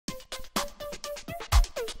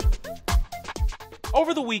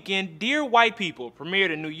Over the weekend, Dear White People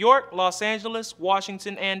premiered in New York, Los Angeles,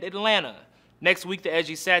 Washington, and Atlanta. Next week, the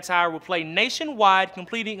edgy satire will play nationwide,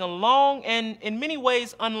 completing a long and, in many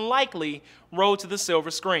ways, unlikely road to the silver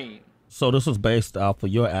screen. So this was based off of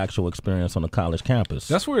your actual experience on the college campus.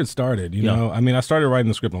 That's where it started, you know? I mean, I started writing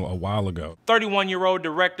the script a while ago. 31-year-old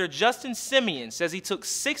director Justin Simien says he took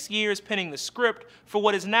 6 years penning the script for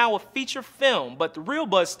what is now a feature film, but the real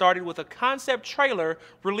buzz started with a concept trailer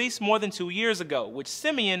released more than 2 years ago, which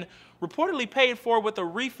Simien reportedly paid for with a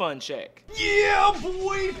refund check. Yeah,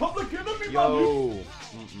 boy! Public Enemy, Yo!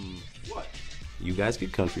 What? You guys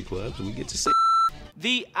get country clubs, and we get to say.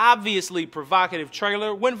 The obviously provocative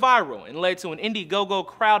trailer went viral and led to an Indiegogo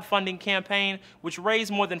crowdfunding campaign which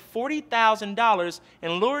raised more than $40,000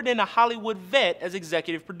 and lured in a Hollywood vet as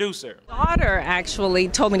executive producer. My daughter actually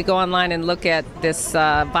told me to go online and look at this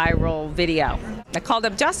viral video. I called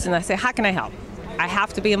up Justin. I said, how can I help? I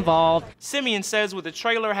have to be involved. Simien says with the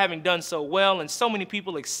trailer having done so well and so many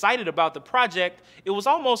people excited about the project, it was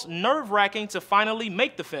almost nerve-wracking to finally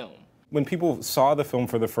make the film. When people saw the film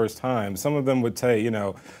for the first time, some of them would say, you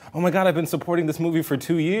know, oh my God, I've been supporting this movie for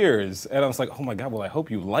 2 years. And I was like, oh my God, well, I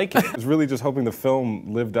hope you like it. I was really just hoping the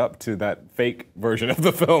film lived up to that fake version of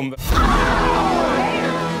the film.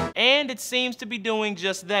 And it seems to be doing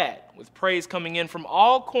just that, with praise coming in from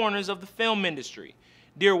all corners of the film industry.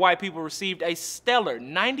 Dear White People received a stellar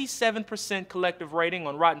 97% collective rating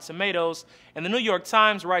on Rotten Tomatoes, and the New York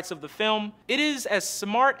Times writes of the film, "It is as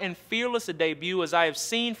smart and fearless a debut as I have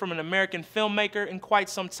seen from an American filmmaker in quite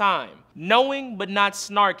some time. Knowing but not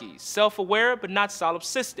snarky, self-aware but not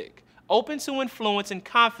solipsistic, open to influence and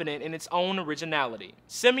confident in its own originality."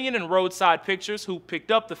 Simien and Roadside Pictures, who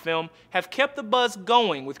picked up the film, have kept the buzz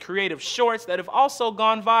going with creative shorts that have also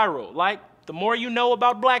gone viral, like The More You Know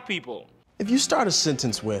About Black People. If you start a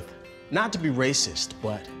sentence with, not to be racist,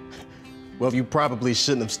 but, well, you probably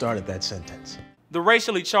shouldn't have started that sentence. The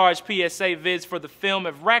racially charged PSA vids for the film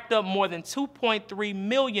have racked up more than 2.3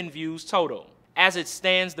 million views total. As it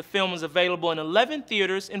stands, the film is available in 11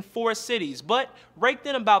 theaters in 4 cities, but raked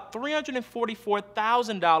in about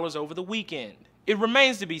 $344,000 over the weekend. It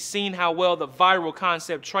remains to be seen how well the viral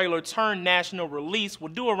concept trailer turned national release will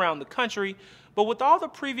do around the country, but with all the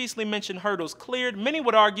previously mentioned hurdles cleared, many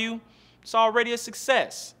would argue it's already a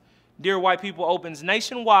success. Dear White People opens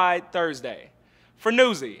nationwide Thursday. For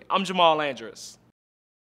Newsy, I'm Jamal Andrus.